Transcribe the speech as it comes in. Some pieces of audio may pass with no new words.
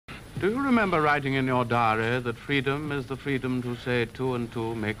Do you remember writing in your diary that freedom is the freedom to say 2 and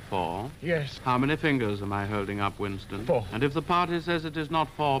 2 make 4? Yes. How many fingers am I holding up, Winston? 4. And if the party says it is not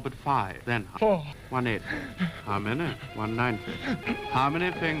 4 but 5, then how? 4. 180. How many? 190. How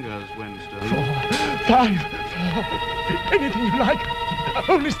many fingers, Winston? 4. 5. 4. Anything you like.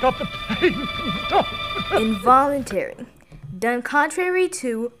 Only stop the pain. Stop. Involuntary. Done contrary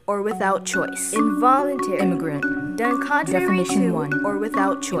to or without choice. Involuntary. Immigrant. Done contrary Definition to 1. or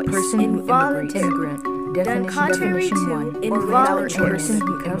without choice. A person who immigrates. Involuntary. Immigrant. Done contrary Definition to 1. or without choice. Person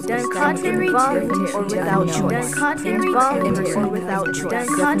who comes Done contrary to or without choice. Done contrary to or without choice. Done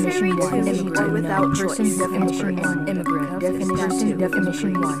contrary to or without choice. Definition 1. Immigrant. Definition 2.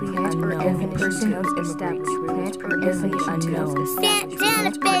 Definition 1. Plant or unknown. Person who established. Plant or unknown. Stand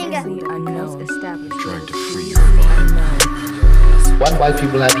down, finger. Unknown. Established. Trying to free your mind. What white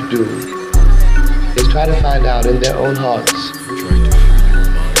people have to do is try to find out in their own hearts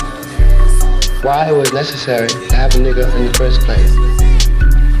why it was necessary to have a nigger in the first place.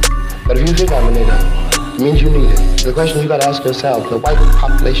 But if you think I'm a nigger, it means you need it. The question you got to ask yourself, the white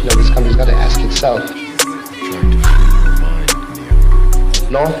population of this country's got to ask itself,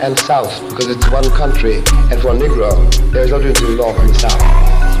 North and South, because it's one country, and for a Negro, there is no difference in the North and the South.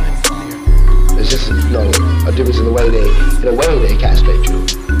 There's just a difference in the way they castrate you.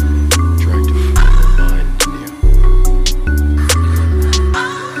 Trying to free your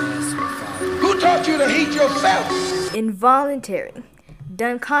mind, Who taught you to hate yourself? Involuntary.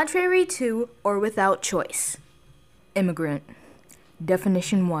 Done contrary to or without choice. Immigrant.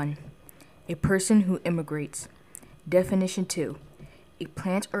 Definition 1. A person who immigrates. Definition 2. A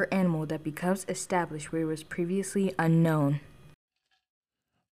plant or animal that becomes established where it was previously unknown.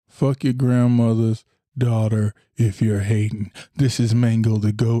 Fuck your grandmother's daughter if you're hating. This is Mango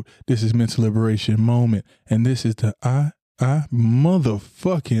the Goat. This is Mental Liberation Moment. And this is the I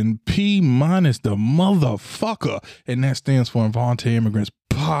motherfucking P minus the motherfucker. And that stands for Involuntary Immigrants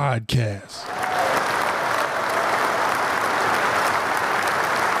Podcast.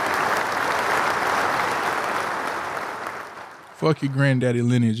 Fuck your granddaddy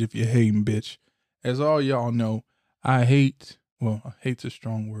lineage if you're hating, bitch. As all y'all know, hate's a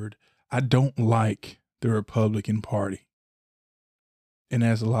strong word. I don't like the Republican Party. And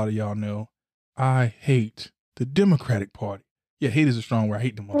as a lot of y'all know, I hate the Democratic Party. Yeah, hate is a strong word. I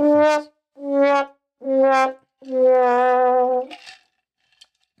hate them motherfuckers.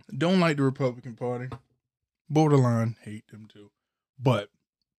 Don't like the Republican Party. Borderline hate them too. But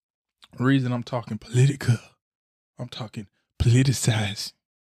the reason I'm talking politicized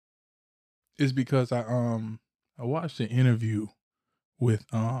is because I watched an interview with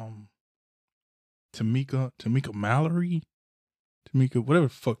Tamika Mallory, whatever the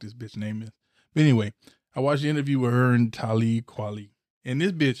fuck this bitch name is. But anyway, I watched the interview with her and Talib Kweli, and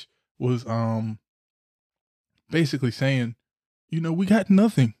this bitch was basically saying, we got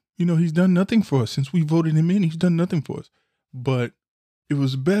nothing. He's done nothing for us since we voted him in. He's done nothing for us, but it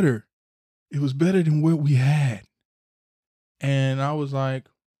was better. It was better than what we had. And I was like,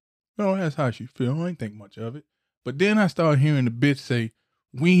 that's how she feel. I ain't think much of it. But then I started hearing the bitch say,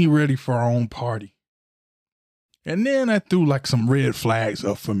 we ain't ready for our own party. And then I threw like some red flags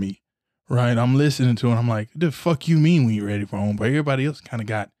up for me, right? I'm listening to it. I'm like, the fuck you mean we ain't ready for our own party? Everybody else kind of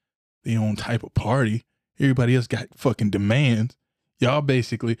got their own type of party. Everybody else got fucking demands. Y'all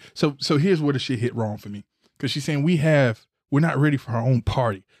basically. So here's where the shit hit wrong for me. Because she's saying we're not ready for our own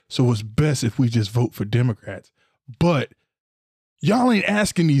party. So it's best if we just vote for Democrats. But y'all ain't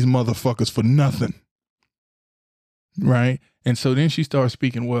asking these motherfuckers for nothing. Right? And so then she started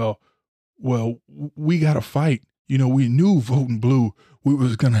speaking, well, we got to fight. We knew voting blue, we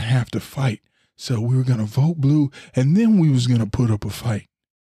was going to have to fight. So we were going to vote blue and then we was going to put up a fight.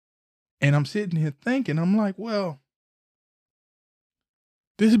 And I'm sitting here thinking, I'm like, well,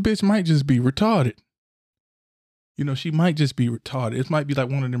 this bitch might just be retarded. She might just be retarded. It might be like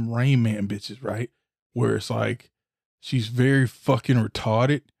one of them Rain Man bitches, right? Where it's like, she's very fucking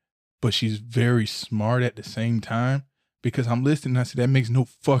retarded, but she's very smart at the same time. Because I'm listening and I said, that makes no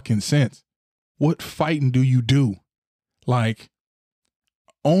fucking sense. What fighting do you do? Like,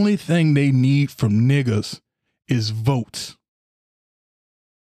 only thing they need from niggas is votes.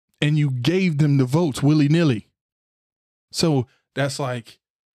 And you gave them the votes willy-nilly. So that's like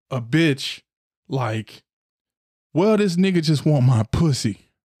a bitch like, well, this nigga just want my pussy.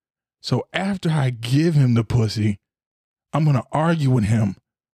 So after I give him the pussy, I'm going to argue with him.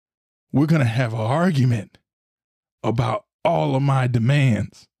 We're going to have an argument about all of my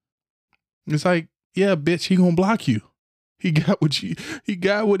demands. It's like, yeah, bitch, he going to block you. He got what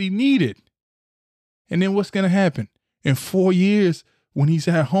he needed. And then what's going to happen? In 4 years, when he's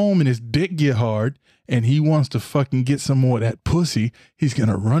at home and his dick get hard and he wants to fucking get some more of that pussy, he's going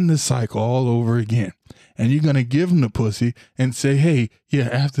to run the cycle all over again. And you're going to give him the pussy and say, hey, yeah,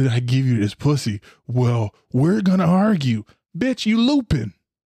 after I give you this pussy, well, we're going to argue. Bitch, you looping.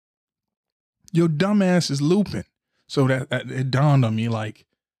 Your dumb ass is looping. So that it dawned on me like,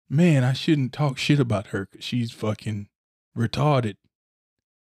 man, I shouldn't talk shit about her because she's fucking retarded.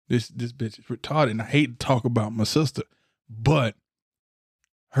 This bitch is retarded. And I hate to talk about my sister, but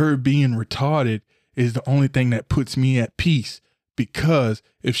her being retarded is the only thing that puts me at peace, because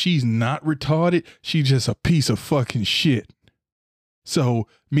if she's not retarded, she's just a piece of fucking shit. So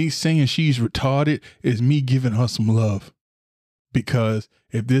me saying she's retarded is me giving her some love, because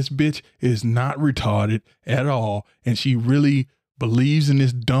if this bitch is not retarded at all and she really believes in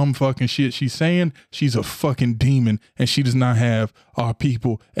this dumb fucking shit she's saying, she's a fucking demon and she does not have our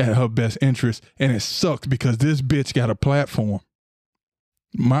people at her best interest. And it sucks because this bitch got a platform.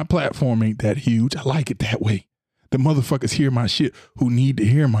 My platform ain't that huge. I like it that way. The motherfuckers hear my shit who need to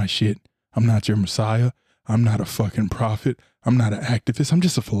hear my shit. I'm not your messiah. I'm not a fucking prophet. I'm not an activist. I'm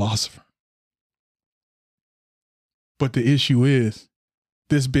just a philosopher. But the issue is,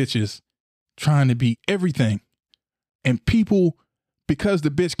 this bitch is trying to be everything. And people, because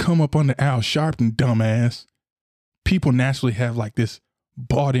the bitch come up under Al Sharpton, dumbass, people naturally have like this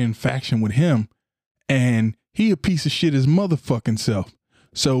bought in faction with him. And he a piece of shit his motherfucking self.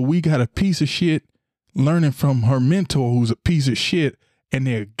 So we got a piece of shit learning from her mentor who's a piece of shit, and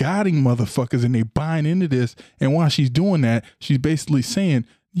they're guiding motherfuckers and they buying into this. And while she's doing that, she's basically saying,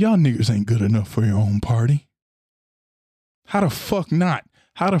 y'all niggas ain't good enough for your own party. How the fuck not?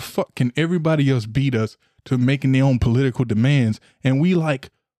 How the fuck can everybody else beat us to making their own political demands? And we like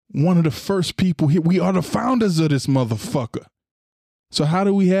one of the first people here. We are the founders of this motherfucker. So how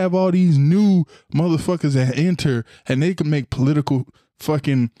do we have all these new motherfuckers that enter and they can make political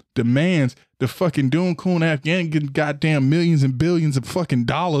fucking demands? The fucking Doom Coon Afghan getting goddamn millions and billions of fucking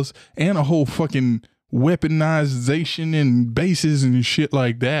dollars and a whole fucking weaponization and bases and shit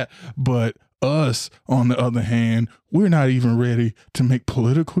like that. But us, on the other hand, we're not even ready to make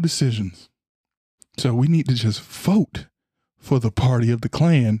political decisions. So we need to just vote for the party of the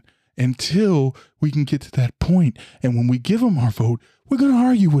Klan until we can get to that point. And when we give them our vote, we're going to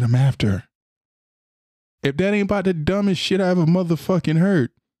argue with them after. If that ain't about the dumbest shit I ever motherfucking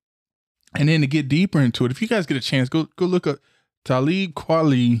heard. And then to get deeper into it, if you guys get a chance, go look up Talib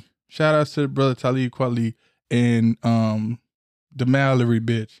Kweli. Shout out to the brother Talib Kweli and the Mallory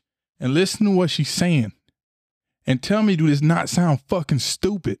bitch. And listen to what she's saying. And tell me, do this not sound fucking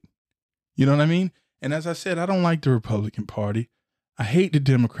stupid? You know what I mean? And as I said, I don't like the Republican Party. I hate the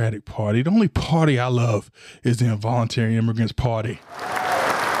Democratic Party. The only party I love is the Involuntary Immigrants Party.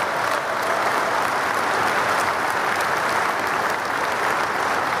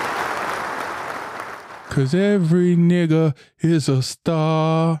 Cause every nigga is a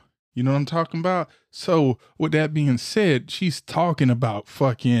star. You know what I'm talking about? So with that being said, she's talking about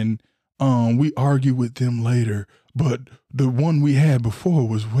fucking, we argue with them later, but the one we had before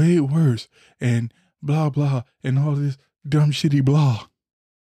was way worse and blah, blah, and all this dumb shitty blah.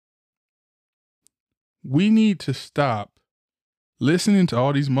 We need to stop listening to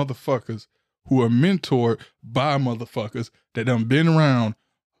all these motherfuckers who are mentored by motherfuckers that done been around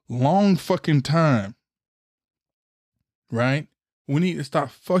long fucking time. Right? We need to stop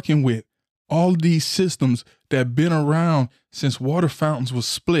fucking with all these systems that been around since water fountains was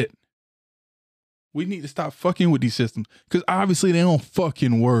split. We need to stop fucking with these systems because obviously they don't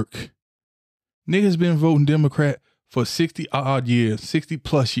fucking work. Niggas been voting Democrat for 60 odd years, 60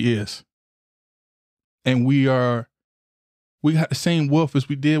 plus years. And we got the same wealth as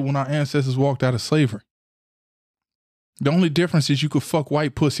we did when our ancestors walked out of slavery. The only difference is you could fuck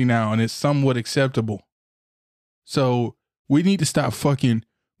white pussy now and it's somewhat acceptable. So we need to stop fucking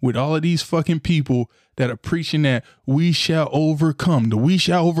with all of these fucking people that are preaching that we shall overcome, the we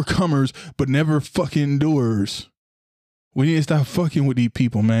shall overcomers, but never fucking doers. We need to stop fucking with these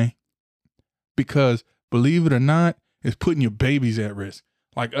people, man. Because believe it or not, it's putting your babies at risk.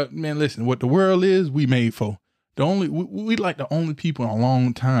 Like, man, listen, what the world is, we made for. We like the only people in a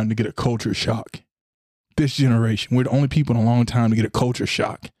long time to get a culture shock. This generation, we're the only people in a long time to get a culture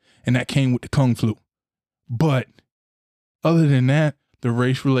shock. And that came with the Kung Flu. But other than that, the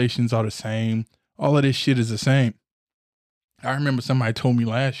race relations are the same. All of this shit is the same. I remember somebody told me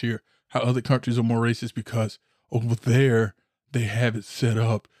last year how other countries are more racist because over there, they have it set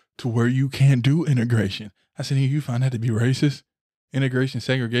up to where you can't do integration. I said, you find that to be racist? Integration,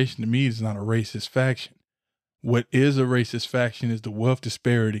 segregation to me is not a racist faction. What is a racist faction is the wealth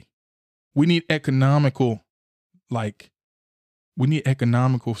disparity. We need economical, like, We need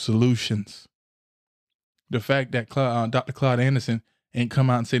economical solutions. The fact that Dr. Claude Anderson ain't come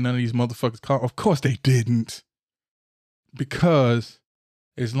out and say none of these motherfuckers call. Of course they didn't. Because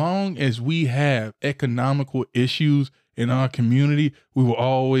as long as we have economical issues in our community, we will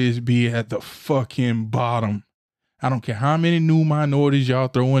always be at the fucking bottom. I don't care how many new minorities y'all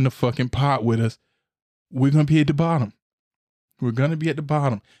throw in the fucking pot with us. We're going to be at the bottom. We're going to be at the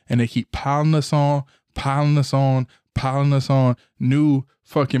bottom. And they keep piling us on new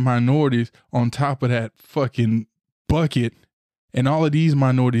fucking minorities on top of that fucking bucket. And all of these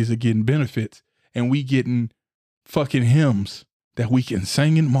minorities are getting benefits. And we getting fucking hymns that we can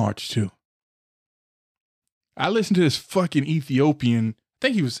sing and march to. I listened to this fucking Ethiopian, I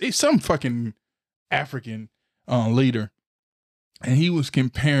think he's some fucking African leader. And he was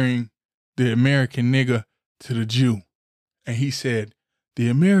comparing the American nigga to the Jew. And he said, the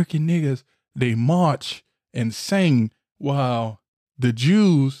American niggas, they march and sing while the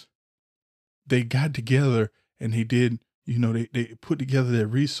Jews, they got together and they did, they put together their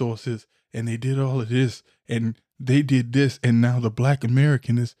resources and they did all of this and they did this. And now the black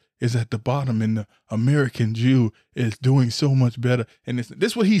American is at the bottom and the American Jew is doing so much better. And this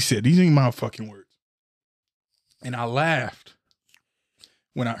is what he said. These ain't my fucking words. And I laughed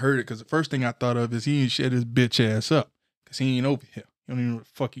when I heard it because the first thing I thought of is he ain't shut his bitch ass up because he ain't over here. You don't even know what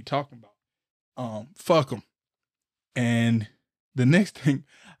the fuck he talking about. Fuck him. And the next thing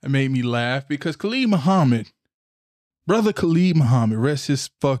made me laugh because Khalid Muhammad, brother Khalid Muhammad, rest his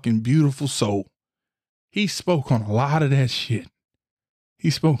fucking beautiful soul. He spoke on a lot of that shit.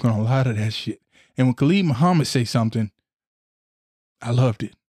 And when Khalid Muhammad say something, I loved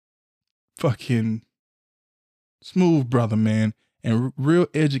it. Fucking smooth brother, man. And real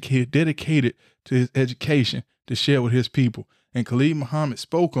educated, dedicated to his education to share with his people. And Khalid Muhammad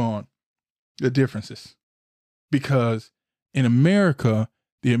spoke on the differences. Because in America,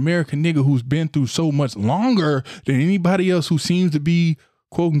 the American nigga who's been through so much longer than anybody else who seems to be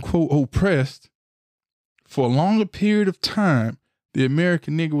quote unquote oppressed for a longer period of time, the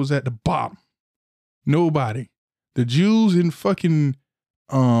American nigga was at the bottom. Nobody. The Jews in fucking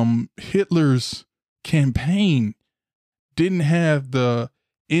Hitler's campaign didn't have the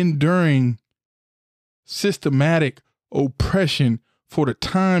enduring systematic oppression for the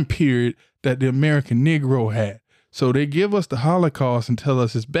time period that the American Negro had. So they give us the Holocaust and tell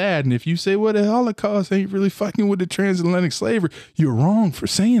us it's bad. And if you say, well, the Holocaust ain't really fucking with the transatlantic slavery, you're wrong for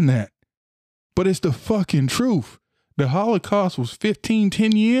saying that. But it's the fucking truth. The Holocaust was 10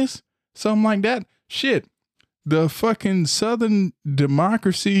 years, something like that. Shit. The fucking Southern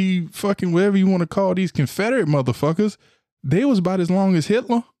democracy, fucking whatever you want to call these Confederate motherfuckers, they was about as long as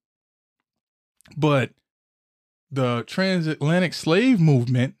Hitler. But the transatlantic slave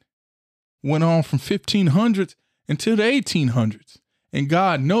movement went on from 1500s until the 1800s. And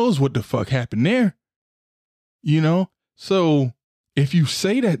God knows what the fuck happened there. So if you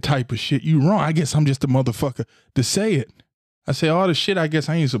say that type of shit, you wrong. I guess I'm just a motherfucker to say it. I say all the shit I guess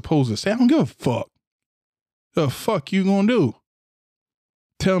I ain't supposed to say. I don't give a fuck. The fuck you gonna do?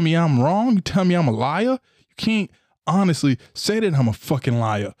 Tell me I'm wrong? You tell me I'm a liar? You can't honestly say that I'm a fucking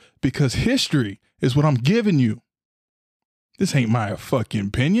liar because history is what I'm giving you. This ain't my fucking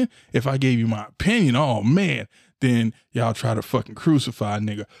opinion. If I gave you my opinion, oh man, then y'all try to fucking crucify a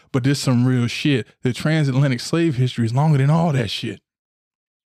nigga. But this some real shit. The transatlantic slave history is longer than all that shit.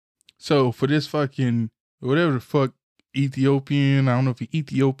 So for this fucking, whatever the fuck, Ethiopian, I don't know if he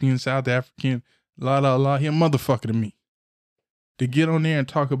Ethiopian, South African, he a motherfucker to me. To get on there and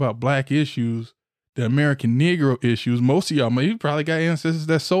talk about black issues, the American Negro issues, most of y'all, you probably got ancestors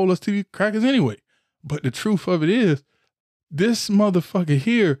that sold us to these crackers anyway. But the truth of it is, this motherfucker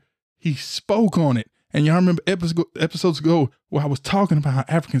here, he spoke on it. And y'all remember episodes ago where I was talking about how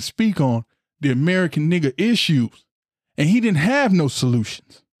Africans speak on the American nigga issues. And he didn't have no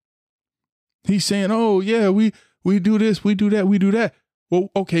solutions. He's saying, oh yeah, we do this, we do that, we do that. Well,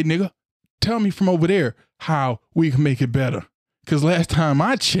 okay, nigga, tell me from over there how we can make it better. Because last time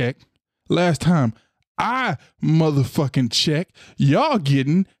I motherfucking checked, y'all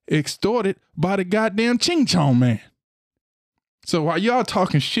getting extorted by the goddamn Ching Chong man. So while y'all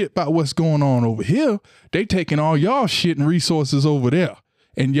talking shit about what's going on over here, they taking all y'all shit and resources over there.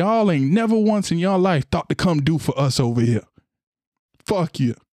 And y'all ain't never once in y'all life thought to come do for us over here. Fuck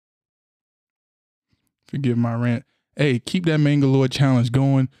you. Forgive my rant. Hey, keep that Mangaloid challenge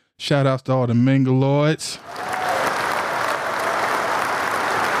going. Shout outs to all the Mangaloids.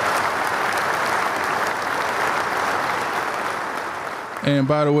 And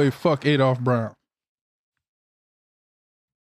by the way, fuck Adolph Brown.